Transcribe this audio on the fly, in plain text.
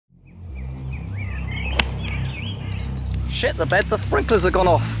shit the bed, the sprinklers have gone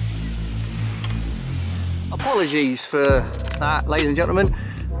off. Apologies for that, ladies and gentlemen.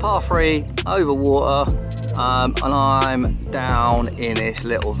 Par 3 over water, and I'm down in this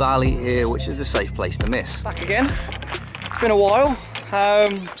little valley here, which is a safe place to miss. Back again. It's been a while,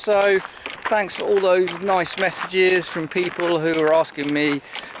 so thanks for all those nice messages from people who are asking me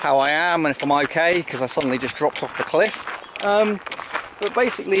how I am and if I'm okay, because I suddenly just dropped off the cliff. But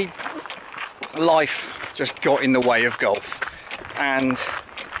basically, life just got in the way of golf, and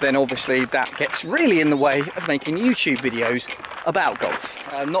then obviously that gets really in the way of making YouTube videos about golf.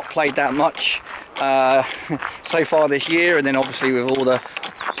 I've not played that much so far this year, and then obviously with all the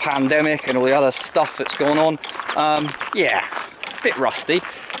pandemic and all the other stuff that's gone on, yeah, it's a bit rusty.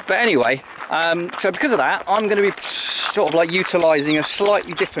 But anyway, so because of that, I'm going to be sort of like utilising a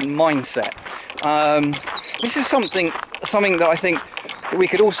slightly different mindset. This is something that I think that we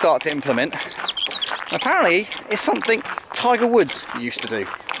could all start to implement. Apparently, it's something Tiger Woods used to do.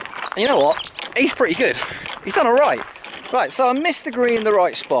 And you know what? He's pretty good. He's done all right. Right, so I missed the green in the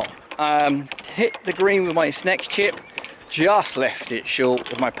right spot. Hit the green with my next chip, just left it short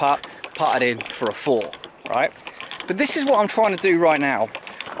with my putt, putted in for a 4, right? But this is what I'm trying to do right now.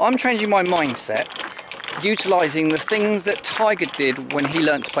 I'm changing my mindset, utilising the things that Tiger did when he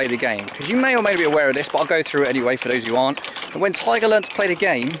learned to play the game. Because you may or may not be aware of this, but I'll go through it anyway for those who aren't. And when Tiger learned to play the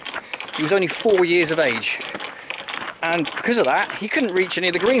game, he was only 4 years of age. And because of that, he couldn't reach any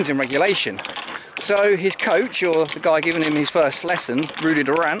of the greens in regulation. So his coach, or the guy giving him his first lessons, Rudy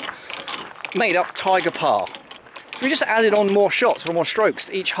Durant, made up Tiger Par. So we just added on more shots or more strokes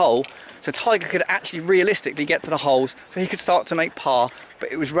to each hole, so Tiger could actually realistically get to the holes, so he could start to make par,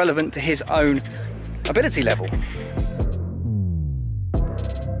 but it was relevant to his own ability level.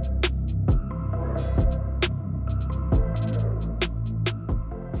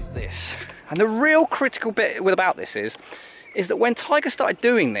 This. And the real critical bit about this is that when Tiger started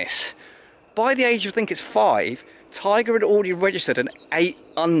doing this, by the age of I think it's 5, Tiger had already registered an 8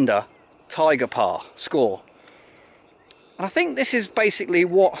 under Tiger Par score. And I think this is basically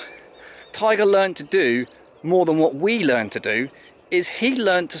what Tiger learned to do more than what we learned to do, is he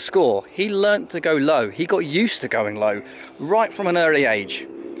learned to score. He learned to go low. He got used to going low right from an early age.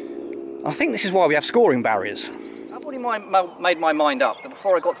 I think this is why we have scoring barriers. I've already made my mind up that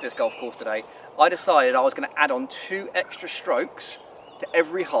before I got to this golf course today, I decided I was going to add on 2 extra strokes to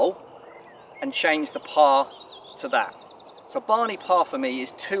every hole and change the par to that. So Barney Par for me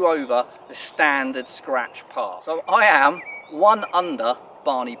is 2 over the standard scratch par. So I am 1 under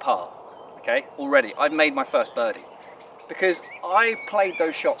Barney Par, okay, already. I've made my first birdie. Because I played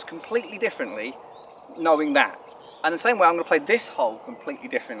those shots completely differently, knowing that. And the same way I'm going to play this hole completely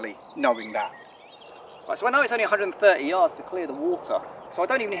differently, knowing that. Right, so I know it's only 130 yards to clear the water, so I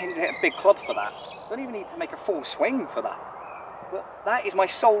don't even need to hit a big club for that. I don't even need to make a full swing for that. But that is my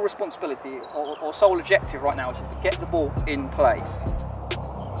sole responsibility, or sole objective right now, which is to get the ball in play. So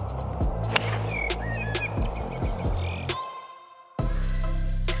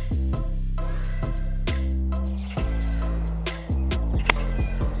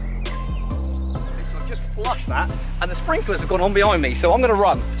I've just flushed that, and the sprinklers have gone on behind me, so I'm going to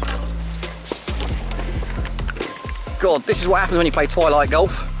run. God, this is what happens when you play twilight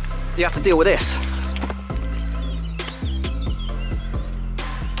golf. You have to deal with this.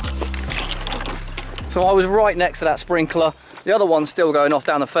 So I was right next to that sprinkler. The other one's still going off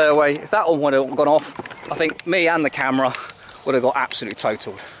down the fairway. If that one would have gone off, I think me and the camera would have got absolutely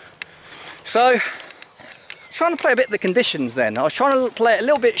totaled. So, trying to play a bit of the conditions then. I was trying to play it a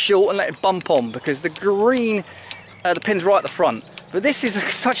little bit short and let it bump on, because the green, the pin's right at the front. But this is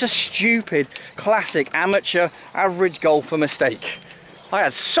such a stupid, classic, amateur, average golfer mistake. I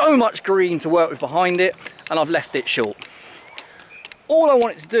had so much green to work with behind it, and I've left it short. All I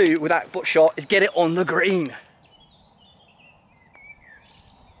wanted to do with that shot is get it on the green.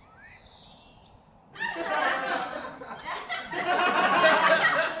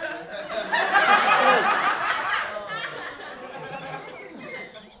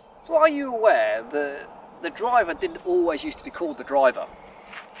 So are you aware that the driver didn't always used to be called the driver?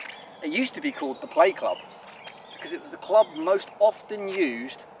 It used to be called the play club, because it was the club most often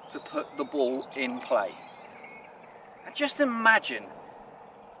used to put the ball in play. And just imagine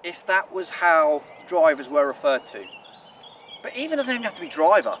if that was how drivers were referred to. But even doesn't even have to be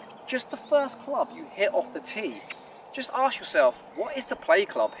driver, just the first club you hit off the tee. Just ask yourself, what is the play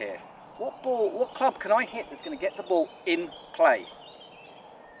club here? What club can I hit that's going to get the ball in play?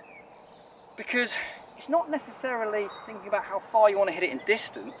 Because it's not necessarily thinking about how far you want to hit it in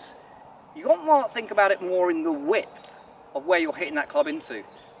distance. You want to think about it more in the width of where you're hitting that club into.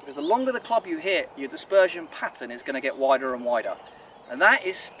 Because the longer the club you hit, your dispersion pattern is going to get wider and wider. And that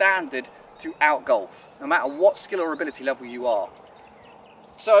is standard throughout golf, no matter what skill or ability level you are.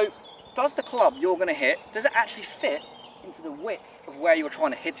 So, does the club you're going to hit, does it actually fit into the width of where you're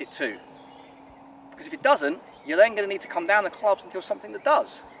trying to hit it to? Because if it doesn't, you're then going to need to come down the clubs until something that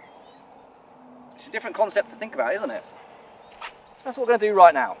does. It's a different concept to think about, isn't it? That's what we're going to do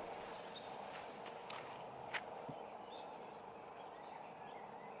right now.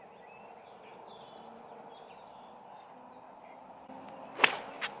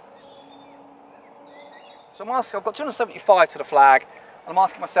 So I've got 275 to the flag, and I'm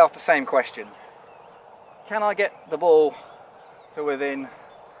asking myself the same questions. Can I get the ball to within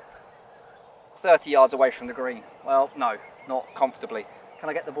 30 yards away from the green? Well, no, not comfortably. Can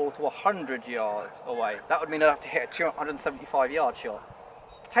I get the ball to 100 yards away? That would mean I'd have to hit a 275 yard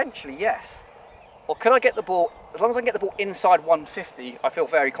shot. Potentially, yes. Or could I get the ball, as long as I can get the ball inside 150, I feel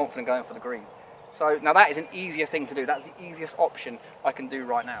very confident going for the green. So now that is an easier thing to do. That's the easiest option I can do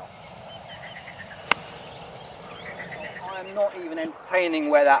right now. I'm not even entertaining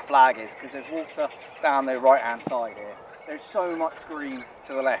where that flag is because there's water down the right hand side here. There's so much green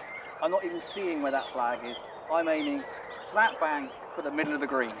to the left. I'm not even seeing where that flag is. I'm aiming slap bang for the middle of the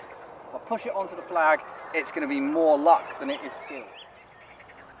green. If I push it onto the flag, it's going to be more luck than it is skill.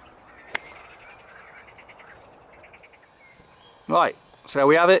 Right, so there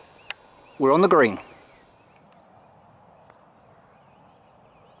we have it. We're on the green.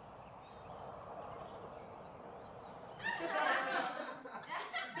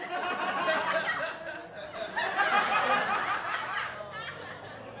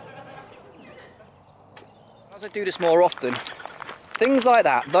 As I do this more often, things like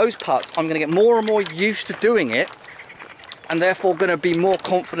that, those putts, I'm going to get more and more used to doing it, and therefore going to be more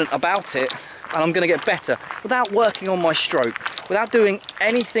confident about it, and I'm going to get better without working on my stroke, without doing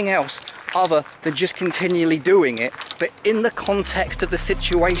anything else other than just continually doing it, but in the context of the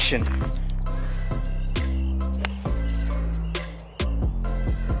situation.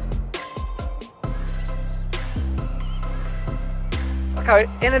 Okay,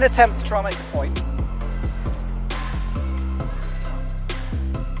 in an attempt to try and make a point,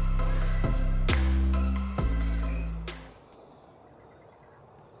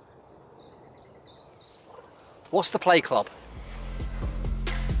 what's the play club?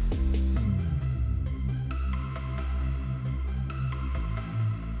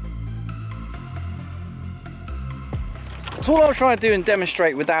 So all I was trying to do and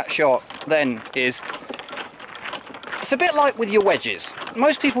demonstrate with that shot then is, it's a bit like with your wedges.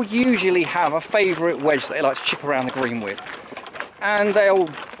 Most people usually have a favourite wedge that they like to chip around the green with. And they'll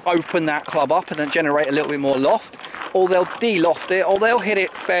open that club up and then generate a little bit more loft, or they'll de-loft it, or they'll hit it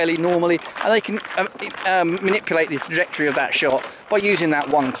fairly normally, and they can manipulate the trajectory of that shot by using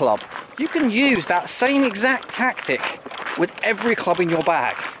that one club. You can use that same exact tactic with every club in your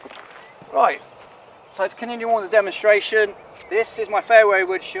bag. Right, so to continue on the demonstration, this is my fairway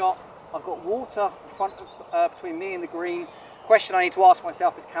wood shot. I've got water in front of, between me and the green. The question I need to ask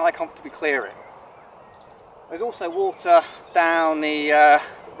myself is, can I comfortably clear it? There's also water down the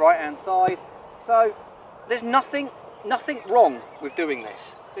right hand side, so there's nothing wrong with doing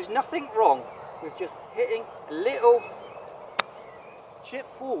this. There's nothing wrong with just hitting a little chip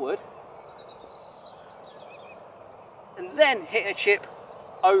forward and then hitting a chip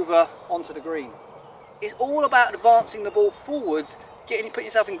over onto the green. It's all about advancing the ball forwards, putting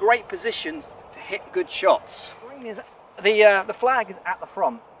yourself in great positions to hit good shots. Green is, the flag is at the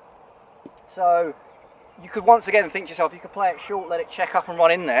front, so you could once again think to yourself, you could play it short, let it check up and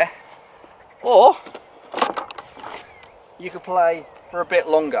run in there, or you could play for a bit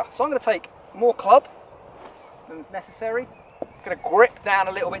longer. So I'm going to take more club than is necessary. I'm going to grip down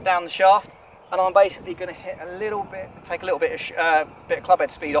a little bit down the shaft, and I'm basically going to hit a little bit, take a little bit of club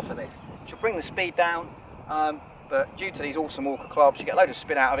head speed off of this, which will bring the speed down. But due to these awesome Walker clubs, you get a load of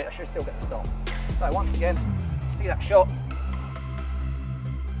spin out of it. I should still get the stop. So once again, see that shot.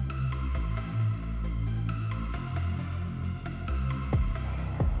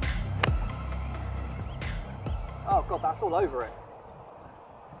 Oh God, that's all over it.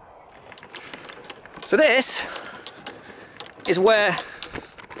 So this is where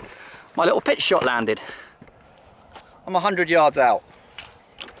my little pitch shot landed. I'm 100 yards out.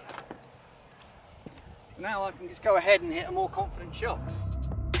 Now I can just go ahead and hit a more confident shot.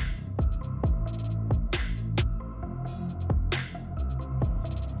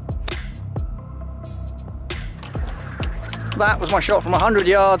 That was my shot from 100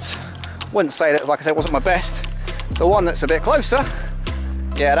 yards. Wouldn't say that, like I said, wasn't my best. The one that's a bit closer,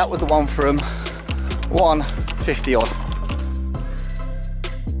 yeah, that was the one from 150 odd.